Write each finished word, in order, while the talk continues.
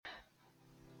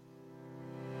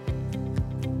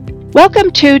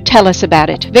Welcome to Tell Us About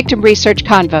It, Victim Research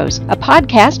Convos, a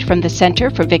podcast from the Center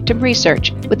for Victim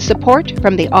Research with support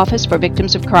from the Office for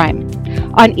Victims of Crime.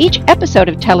 On each episode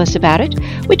of Tell Us About It,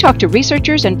 we talk to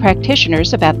researchers and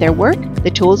practitioners about their work,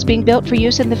 the tools being built for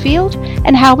use in the field,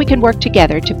 and how we can work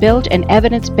together to build an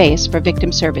evidence base for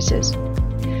victim services.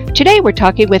 Today we're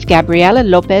talking with Gabriela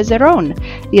Lopez Herron,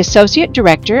 the Associate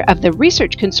Director of the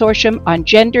Research Consortium on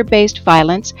Gender-Based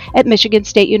Violence at Michigan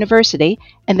State University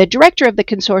and the Director of the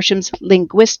Consortium's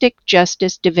Linguistic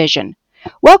Justice Division.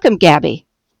 Welcome, Gabby.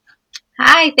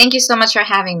 Hi, thank you so much for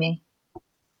having me.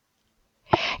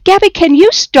 Gabby, can you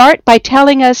start by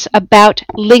telling us about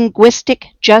linguistic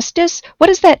justice? What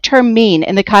does that term mean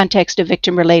in the context of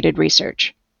victim-related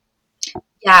research?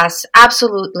 Yes,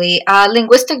 absolutely.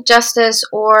 Linguistic justice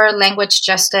or language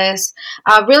justice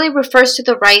really refers to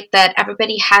the right that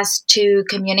everybody has to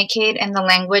communicate in the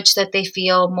language that they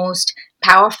feel most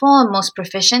powerful and most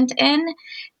proficient in.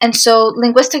 And so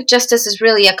linguistic justice is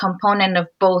really a component of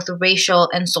both racial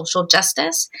and social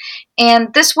justice.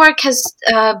 And this work has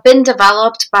been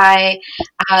developed by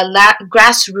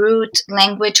grassroots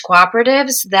language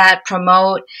cooperatives that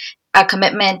promote a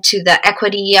commitment to the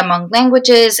equity among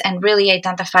languages and really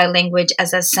identify language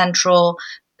as a central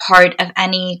part of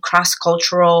any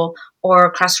cross-cultural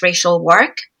or cross-racial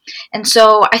work. And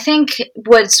so I think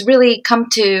what's really come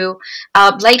to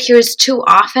light here is too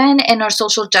often in our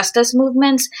social justice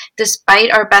movements, despite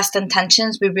our best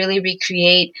intentions, we really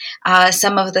recreate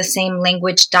some of the same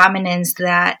language dominance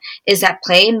that is at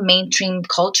play in mainstream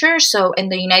culture. So in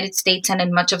the United States and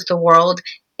in much of the world,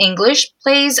 English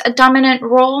plays a dominant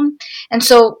role. And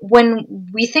so when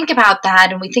we think about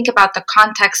that and we think about the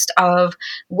context of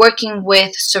working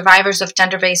with survivors of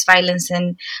gender-based violence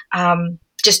and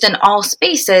just in all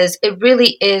spaces, it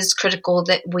really is critical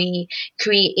that we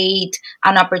create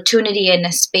an opportunity and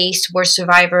a space where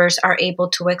survivors are able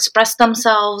to express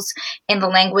themselves in the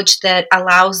language that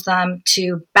allows them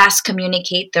to best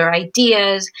communicate their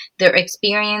ideas, their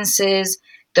experiences,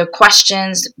 their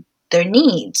questions, their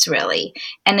needs, really.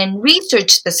 And in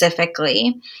research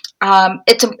specifically,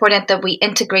 it's important that we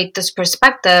integrate this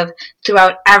perspective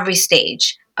throughout every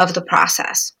stage of the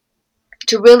process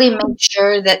to really make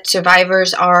sure that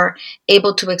survivors are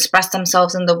able to express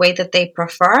themselves in the way that they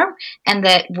prefer and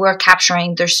that we're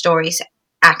capturing their stories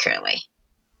accurately.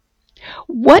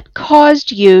 What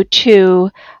caused you to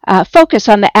focus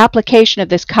on the application of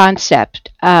this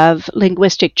concept of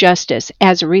linguistic justice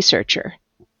as a researcher?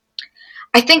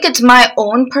 I think it's my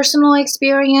own personal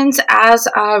experience as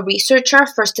a researcher,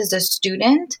 first as a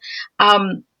student.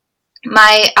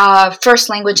 My first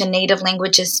language and native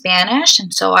language is Spanish,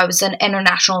 and so I was an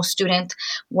international student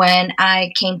when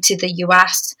I came to the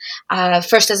U.S.,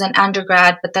 first as an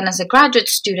undergrad, but then as a graduate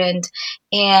student.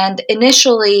 And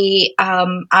initially,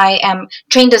 I am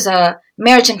trained as a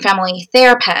marriage and family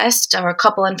therapist or a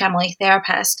couple and family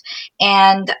therapist.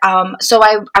 And so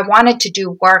I wanted to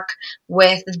do work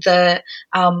with the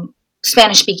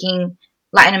Spanish-speaking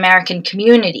Latin American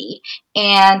community.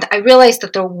 And I realized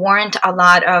that there weren't a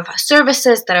lot of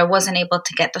services, that I wasn't able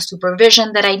to get the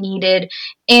supervision that I needed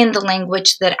in the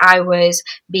language that I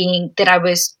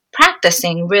was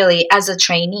practicing really as a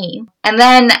trainee. And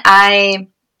then I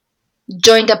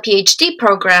joined a PhD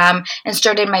program and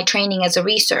started my training as a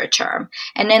researcher.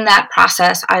 And in that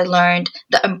process, I learned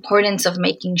the importance of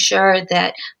making sure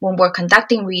that when we're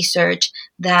conducting research,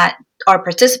 that our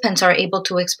participants are able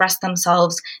to express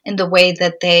themselves in the way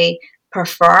that they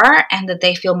prefer and that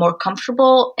they feel more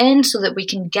comfortable in so that we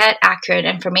can get accurate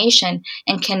information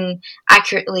and can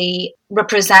accurately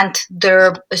represent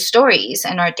their stories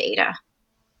in our data.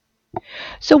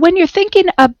 So when you're thinking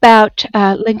about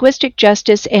linguistic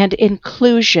justice and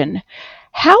inclusion,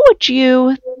 how would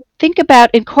you think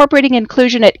about incorporating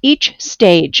inclusion at each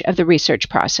stage of the research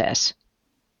process?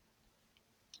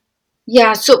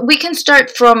 Yeah, so we can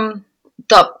start from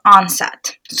the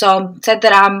onset. So said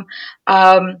that I'm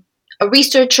a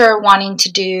researcher wanting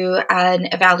to do an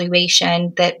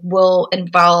evaluation that will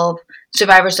involve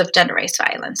survivors of gender-based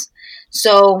violence.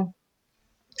 So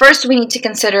first we need to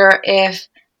consider if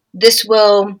this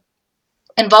will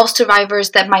involve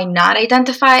survivors that might not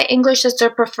identify English as their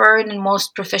preferred and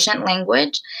most proficient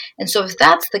language. And so if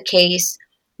that's the case,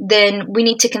 then we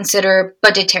need to consider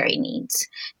budgetary needs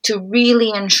to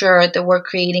really ensure that we're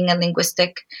creating a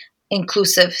linguistic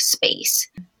inclusive space.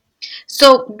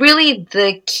 So really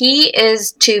the key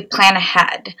is to plan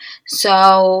ahead.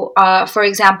 So for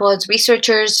example, as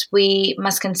researchers, we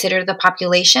must consider the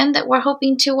population that we're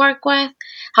hoping to work with,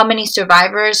 how many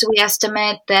survivors we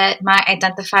estimate that might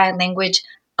identify a language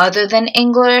other than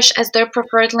English as their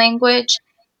preferred language,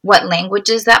 what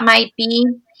languages that might be,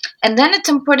 And then it's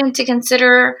important to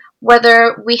consider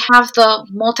whether we have the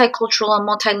multicultural and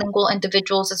multilingual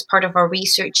individuals as part of our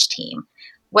research team.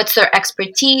 What's their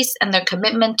expertise and their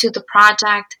commitment to the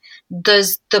project?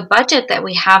 Does the budget that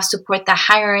we have support the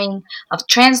hiring of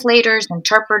translators,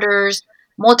 interpreters,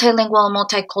 multilingual and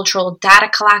multicultural data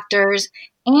collectors,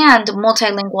 and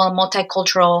multilingual and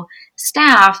multicultural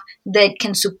staff that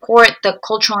can support the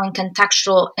cultural and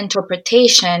contextual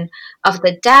interpretation of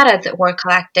the data that were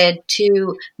collected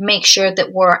to make sure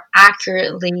that we're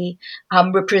accurately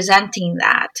representing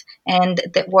that and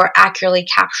that we're accurately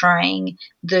capturing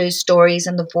the stories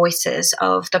and the voices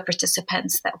of the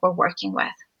participants that we're working with.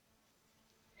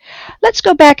 Let's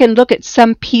go back and look at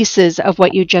some pieces of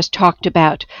what you just talked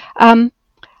about.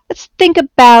 Let's think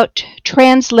about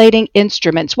translating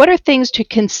instruments. What are things to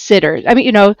consider? I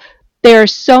mean, there are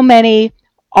so many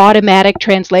automatic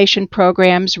translation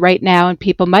programs right now, and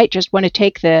people might just want to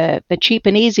take the cheap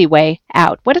and easy way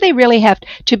out. What do they really have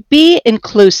to be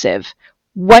inclusive?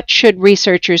 What should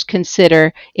researchers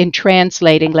consider in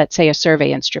translating, let's say, a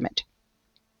survey instrument?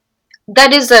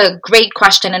 That is a great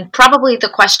question, and probably the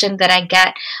question that I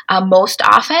get most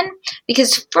often,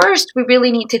 because first we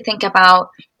really need to think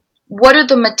about what are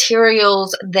the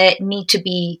materials that need to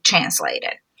be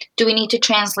translated. Do we need to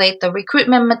translate the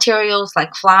recruitment materials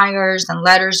like flyers and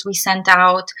letters we sent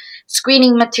out,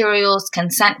 screening materials,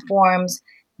 consent forms,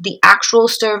 the actual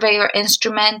survey or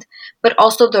instrument, but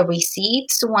also the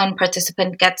receipts when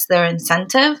participant gets their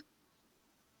incentive?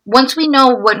 Once we know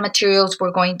what materials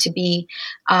we're going to be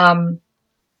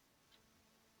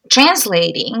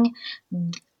translating,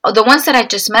 the ones that I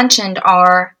just mentioned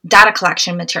are data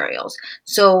collection materials.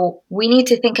 So we need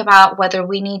to think about whether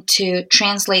we need to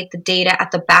translate the data at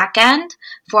the back end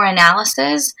for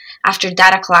analysis after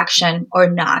data collection or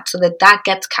not, so that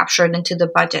gets captured into the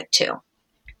budget too.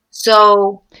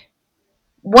 So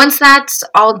once that's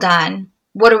all done,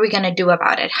 what are we going to do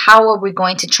about it? How are we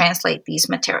going to translate these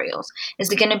materials?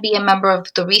 Is it going to be a member of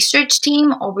the research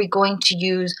team, or are we going to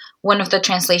use one of the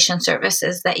translation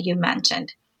services that you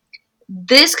mentioned?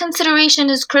 This consideration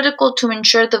is critical to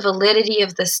ensure the validity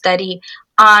of the study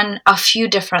on a few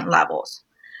different levels.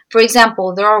 For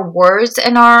example, there are words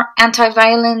in our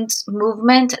anti-violence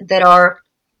movement that are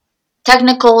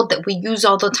technical, that we use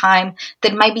all the time,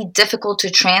 that might be difficult to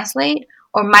translate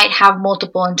or might have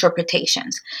multiple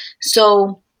interpretations.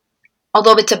 So,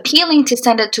 although it's appealing to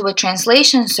send it to a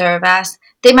translation service,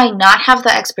 they might not have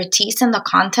the expertise in the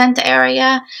content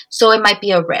area, so it might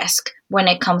be a risk when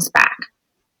it comes back.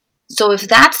 So if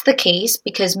that's the case,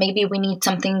 because maybe we need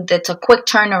something that's a quick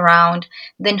turnaround,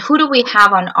 then who do we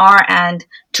have on our end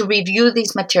to review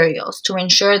these materials to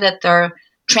ensure that they're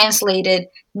translated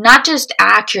not just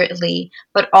accurately,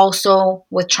 but also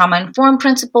with trauma-informed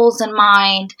principles in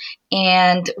mind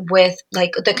and with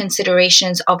like the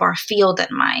considerations of our field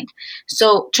in mind.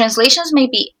 So translations may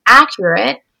be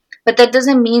accurate, but that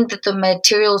doesn't mean that the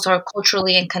materials are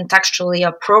culturally and contextually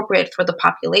appropriate for the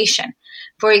population.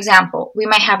 For example, we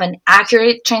might have an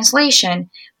accurate translation,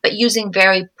 but using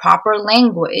very proper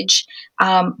language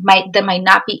that might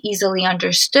not be easily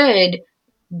understood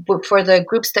for the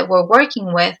groups that we're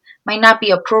working with, might not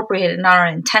be appropriate in our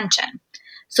intention.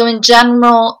 So in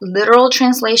general, literal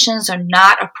translations are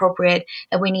not appropriate,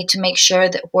 and we need to make sure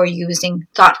that we're using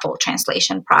thoughtful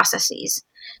translation processes.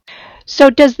 So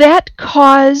does that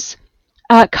cause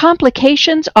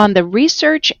complications on the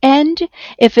research end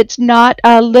if it's not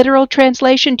a literal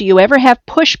translation? Do you ever have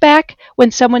pushback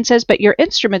when someone says, but your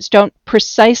instruments don't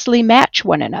precisely match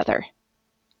one another?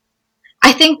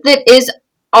 I think that is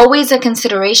always a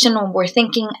consideration when we're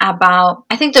thinking about,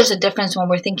 I think there's a difference when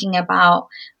we're thinking about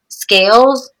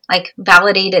scales, like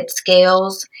validated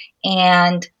scales,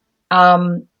 and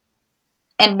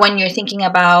when you're thinking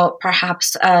about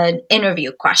perhaps an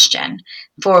interview question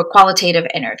for qualitative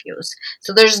interviews.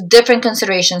 So there's different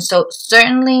considerations. So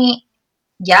certainly,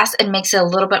 yes, it makes it a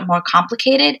little bit more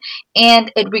complicated,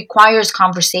 and it requires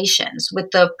conversations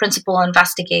with the principal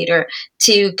investigator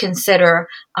to consider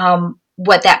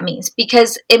what that means.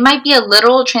 Because it might be a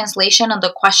literal translation of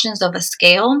the questions of a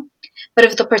scale, but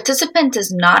if the participant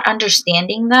is not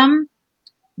understanding them,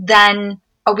 then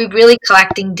are we really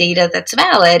collecting data that's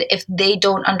valid if they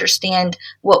don't understand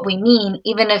what we mean,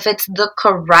 even if it's the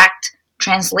correct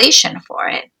translation for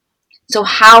it? So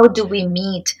how do we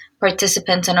meet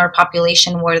participants in our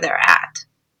population where they're at?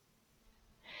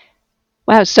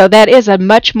 Wow, so that is a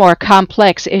much more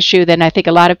complex issue than I think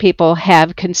a lot of people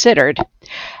have considered.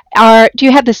 Do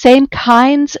you have the same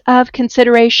kinds of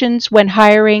considerations when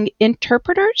hiring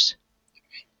interpreters?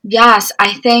 Yes,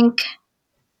 I think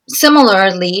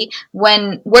Similarly,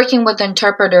 when working with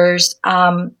interpreters,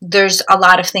 there's a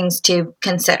lot of things to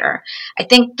consider. I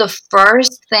think the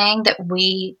first thing that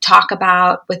we talk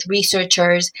about with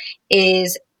researchers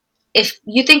is, if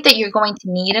you think that you're going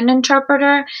to need an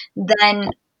interpreter, then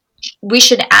we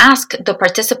should ask the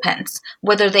participants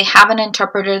whether they have an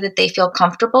interpreter that they feel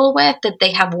comfortable with, that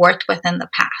they have worked with in the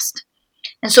past.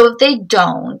 And so if they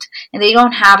don't, and they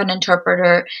don't have an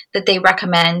interpreter that they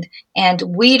recommend, and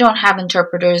we don't have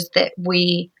interpreters that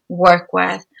we work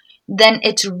with, then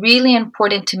it's really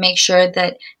important to make sure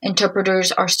that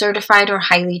interpreters are certified or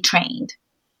highly trained.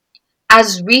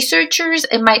 As researchers,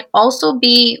 it might also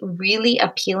be really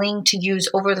appealing to use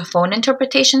over the phone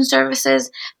interpretation services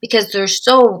because they're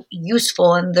so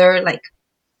useful and they're like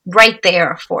right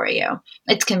there for you.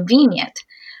 It's convenient.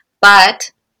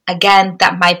 But again,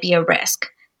 that might be a risk.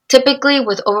 Typically,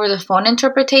 with over the phone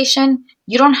interpretation,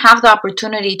 you don't have the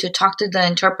opportunity to talk to the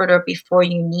interpreter before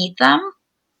you need them.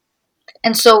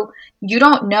 And so you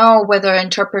don't know whether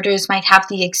interpreters might have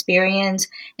the experience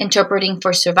interpreting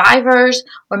for survivors,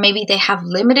 or maybe they have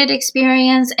limited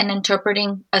experience in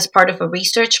interpreting as part of a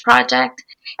research project.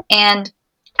 And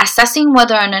assessing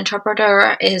whether an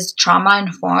interpreter is trauma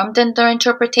informed in their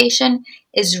interpretation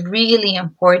is really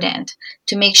important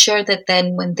to make sure that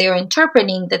then when they're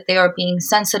interpreting, that they are being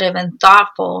sensitive and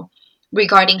thoughtful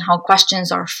regarding how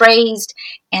questions are phrased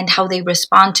and how they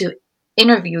respond to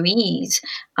interviewees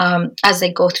as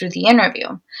they go through the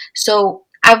interview. So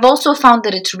I've also found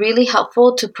that it's really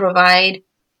helpful to provide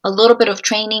a little bit of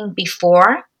training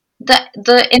before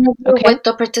the interview with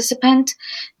the participant,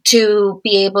 to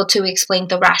be able to explain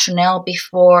the rationale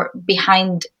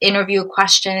behind interview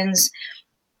questions,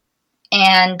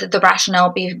 and the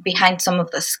rationale behind some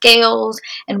of the scales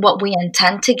and what we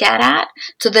intend to get at,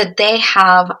 so that they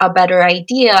have a better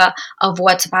idea of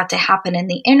what's about to happen in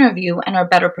the interview and are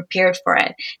better prepared for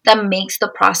it. That makes the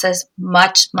process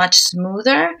much, much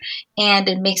smoother, and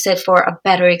it makes it for a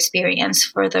better experience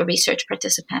for the research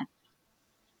participant.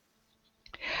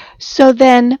 So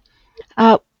then,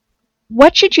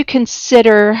 what should you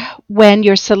consider when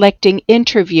you're selecting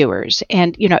interviewers,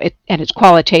 and and it's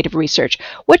qualitative research?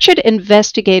 What should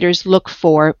investigators look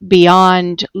for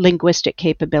beyond linguistic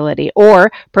capability,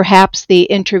 or perhaps the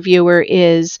interviewer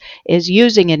is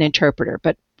using an interpreter,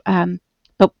 but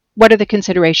what are the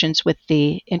considerations with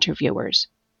the interviewers?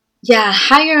 Yeah,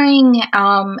 hiring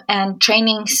and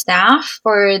training staff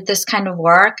for this kind of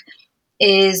work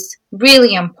is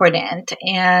really important,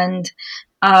 and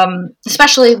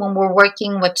especially when we're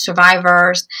working with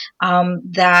survivors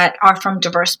that are from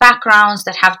diverse backgrounds,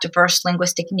 that have diverse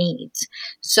linguistic needs.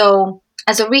 So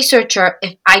as a researcher,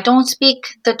 if I don't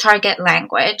speak the target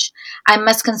language, I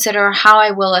must consider how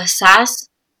I will assess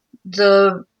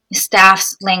the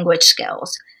staff's language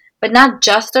skills, but not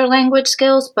just their language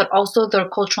skills, but also their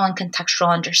cultural and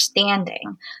contextual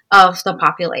understanding of the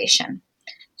population.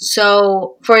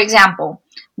 So, for example,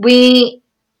 we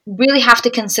really have to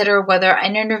consider whether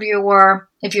an interviewer,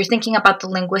 if you're thinking about the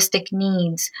linguistic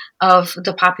needs of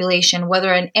the population,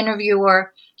 whether an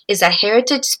interviewer is a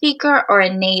heritage speaker or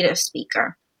a native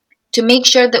speaker, to make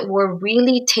sure that we're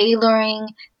really tailoring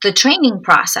the training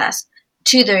process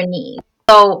to their needs.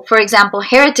 So, for example,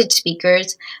 heritage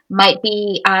speakers might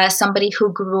be somebody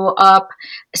who grew up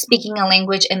speaking a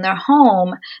language in their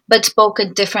home, but spoke a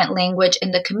different language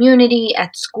in the community,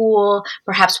 at school,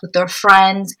 perhaps with their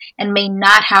friends, and may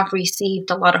not have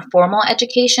received a lot of formal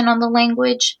education on the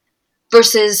language,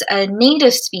 versus a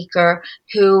native speaker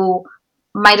who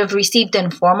might have received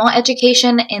informal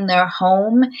education in their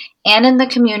home and in the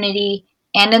community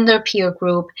and in their peer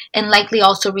group, and likely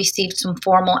also received some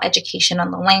formal education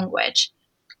on the language.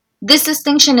 This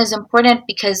distinction is important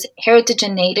because heritage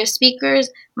and native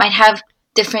speakers might have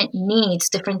different needs,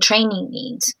 different training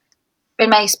needs.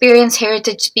 In my experience,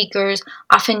 heritage speakers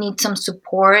often need some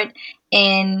support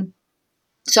in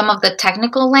some of the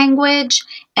technical language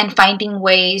and finding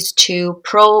ways to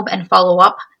probe and follow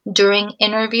up during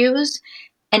interviews.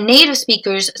 And native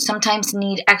speakers sometimes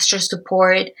need extra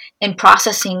support in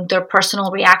processing their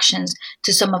personal reactions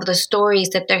to some of the stories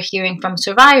that they're hearing from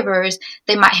survivors.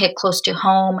 They might hit close to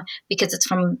home because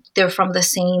they're from the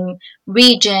same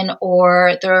region,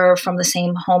 or they're from the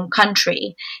same home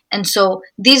country. And so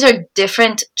these are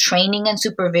different training and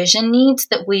supervision needs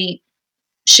that we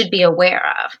should be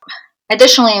aware of.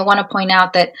 Additionally, I want to point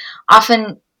out that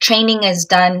often training is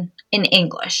done in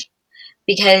English,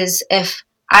 because if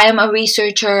I am a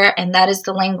researcher and that is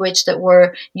the language that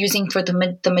we're using for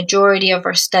the majority of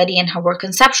our study and how we're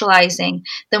conceptualizing,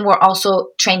 then we're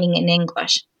also training in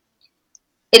English.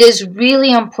 it is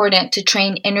really important to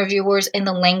train interviewers in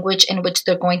the language in which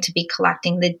they're going to be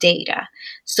collecting the data.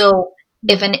 So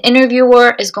if an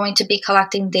interviewer is going to be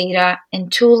collecting data in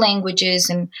two languages,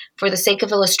 and for the sake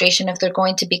of illustration, if they're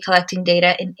going to be collecting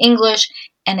data in English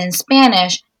and in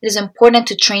Spanish, it is important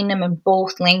to train them in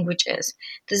both languages.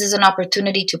 This is an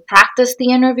opportunity to practice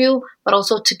the interview, but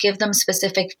also to give them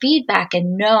specific feedback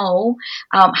and know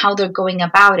how they're going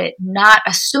about it, not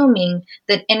assuming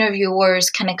that interviewers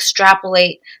can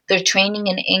extrapolate their training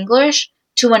in English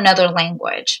to another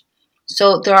language.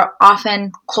 So there are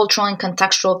often cultural and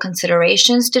contextual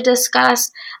considerations to discuss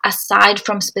aside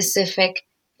from specific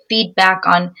feedback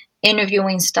on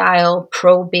interviewing style,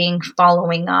 probing,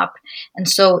 following up. And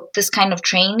so this kind of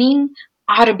training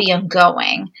ought to be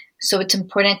ongoing. So it's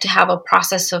important to have a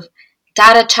process of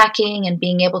data checking and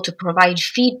being able to provide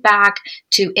feedback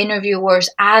to interviewers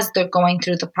as they're going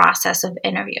through the process of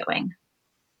interviewing.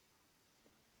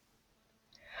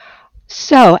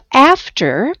 So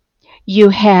after you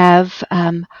have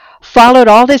followed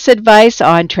all this advice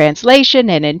on translation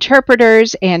and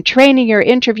interpreters and training your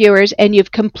interviewers, and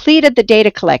you've completed the data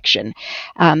collection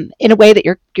in a way that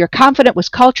you're confident was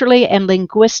culturally and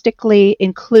linguistically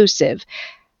inclusive,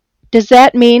 does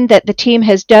that mean that the team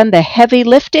has done the heavy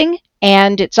lifting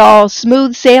and it's all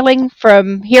smooth sailing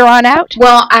from here on out?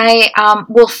 Well, I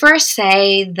will first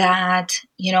say that,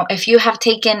 if you have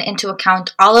taken into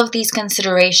account all of these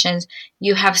considerations,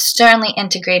 you have certainly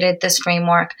integrated this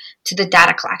framework to the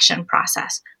data collection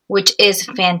process, which is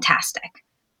fantastic.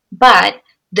 But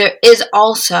there is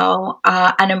also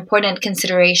an important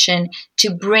consideration to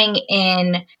bring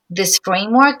in this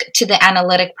framework to the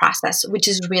analytic process, which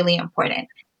is really important.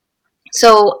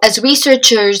 So as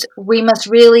researchers, we must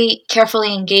really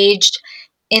carefully engage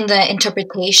in the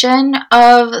interpretation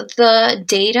of the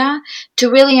data to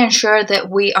really ensure that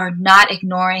we are not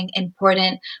ignoring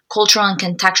important cultural and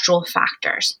contextual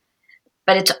factors.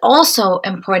 But it's also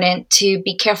important to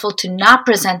be careful to not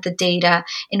present the data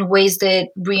in ways that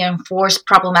reinforce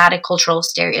problematic cultural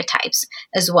stereotypes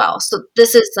as well. So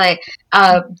this is like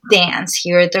a dance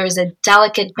here. There's a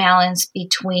delicate balance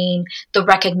between the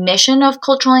recognition of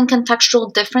cultural and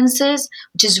contextual differences,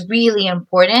 which is really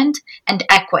important, and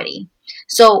equity.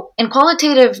 So in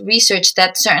qualitative research,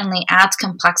 that certainly adds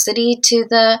complexity to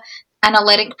the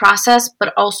analytic process,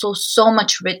 but also so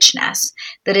much richness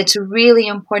that it's really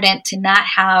important to not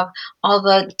have all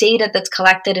the data that's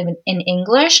collected in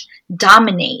English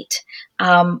dominate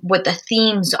what the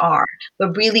themes are,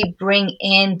 but really bring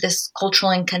in this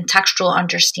cultural and contextual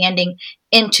understanding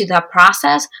into that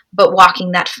process, but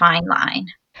walking that fine line.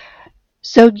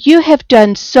 So you have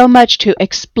done so much to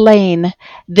explain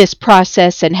this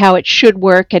process and how it should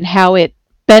work and how it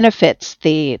benefits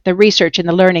the research and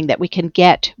the learning that we can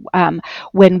get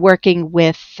when working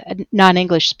with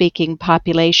non-English speaking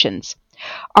populations.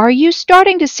 Are you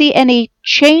starting to see any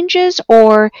changes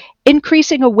or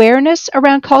increasing awareness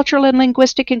around cultural and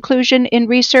linguistic inclusion in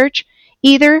research,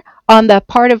 either on the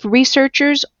part of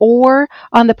researchers or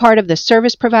on the part of the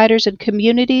service providers and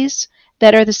communities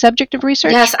that are the subject of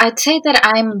research? Yes, I'd say that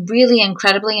I'm really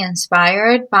incredibly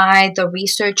inspired by the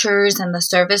researchers and the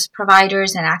service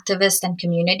providers and activists and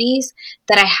communities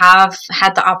that I have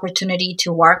had the opportunity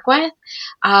to work with.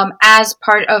 As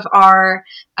part of our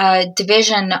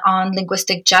division on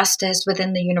linguistic justice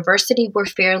within the university, we're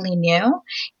fairly new,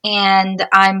 and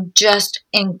I'm just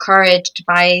encouraged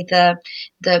by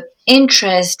the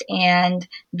interest and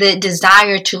the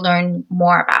desire to learn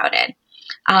more about it.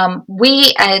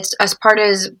 We, as part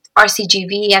of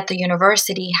RCGV at the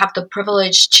university, have the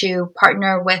privilege to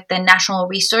partner with the National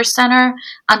Resource Center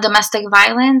on Domestic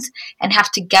Violence and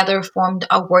have together formed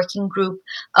a working group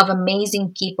of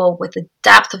amazing people with a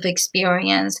depth of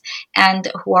experience and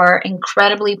who are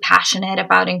incredibly passionate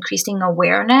about increasing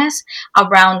awareness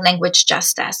around language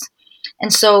justice.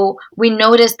 And so we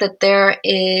noticed that there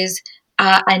is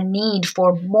a need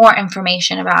for more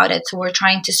information about it. So we're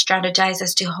trying to strategize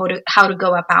as to how to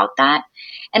go about that.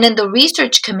 And in the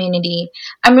research community,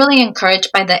 I'm really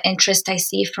encouraged by the interest I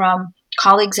see from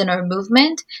colleagues in our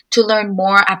movement to learn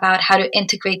more about how to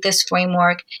integrate this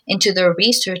framework into their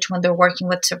research when they're working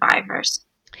with survivors.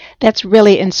 That's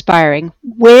really inspiring.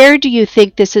 Where do you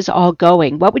think this is all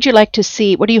going? What would you like to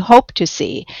see? What do you hope to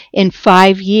see in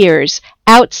 5 years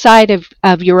outside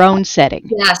of your own setting?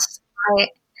 Yes,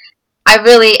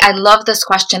 I love this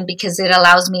question because it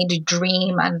allows me to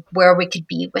dream on where we could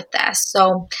be with this.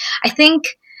 So I think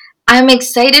I'm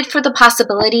excited for the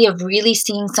possibility of really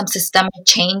seeing some systemic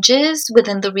changes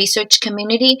within the research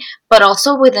community, but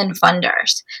also within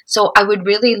funders. So I would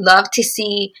really love to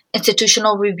see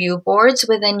institutional review boards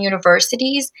within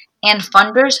universities and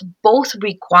funders both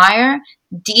require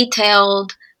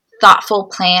detailed, thoughtful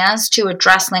plans to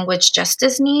address language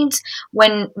justice needs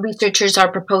when researchers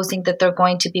are proposing that they're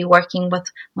going to be working with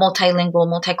multilingual,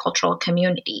 multicultural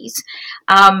communities.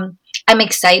 I'm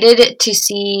excited to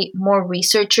see more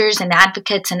researchers and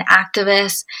advocates and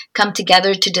activists come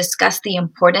together to discuss the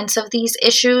importance of these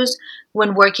issues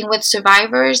when working with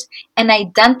survivors and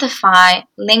identify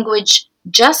language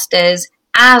justice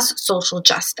as social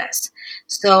justice.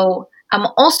 So I'm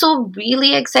also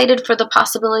really excited for the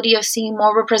possibility of seeing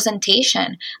more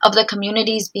representation of the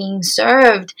communities being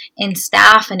served in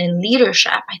staff and in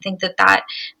leadership. I think that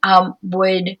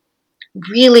would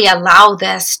really allow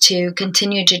this to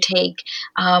continue to take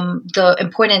the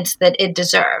importance that it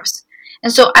deserves.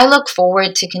 And so I look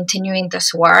forward to continuing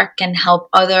this work and help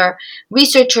other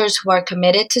researchers who are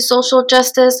committed to social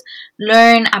justice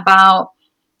learn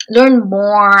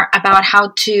more about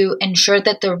how to ensure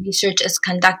that the research is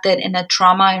conducted in a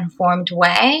trauma-informed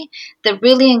way that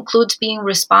really includes being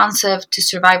responsive to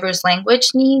survivors' language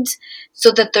needs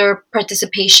so that their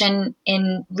participation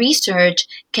in research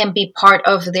can be part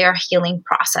of their healing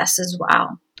process as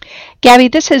well. Gabby,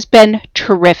 this has been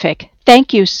terrific.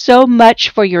 Thank you so much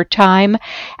for your time.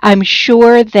 I'm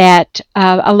sure that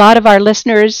a lot of our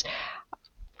listeners,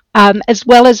 as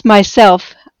well as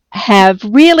myself, have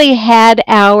really had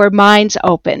our minds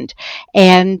opened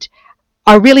and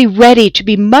are really ready to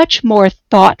be much more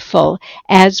thoughtful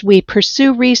as we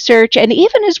pursue research and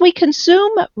even as we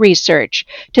consume research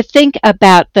to think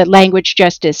about the language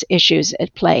justice issues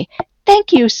at play.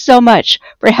 Thank you so much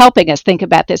for helping us think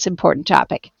about this important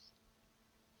topic.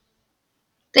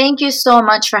 Thank you so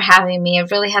much for having me. It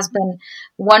really has been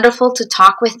wonderful to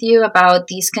talk with you about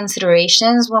these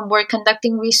considerations when we're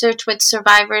conducting research with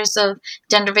survivors of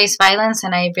gender-based violence,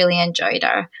 and I really enjoyed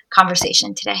our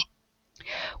conversation today.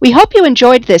 We hope you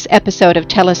enjoyed this episode of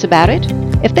Tell Us About It.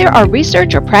 If there are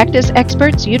research or practice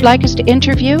experts you'd like us to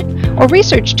interview, or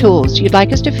research tools you'd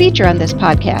like us to feature on this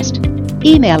podcast,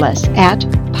 email us at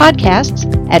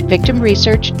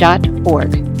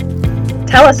podcasts@victimresearch.org.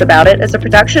 Tell Us About It is a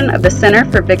production of the Center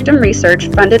for Victim Research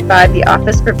funded by the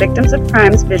Office for Victims of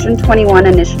Crime's Vision 21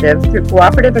 initiative through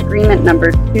Cooperative Agreement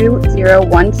Number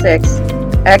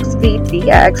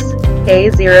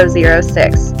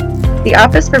 2016-XVTX-K006. The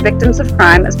Office for Victims of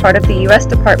Crime is part of the U.S.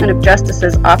 Department of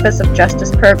Justice's Office of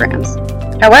Justice Programs.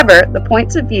 However, the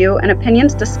points of view and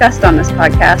opinions discussed on this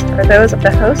podcast are those of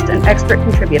the host and expert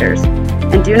contributors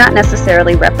and do not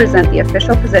necessarily represent the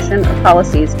official position or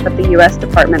policies of the U.S.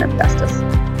 Department of Justice.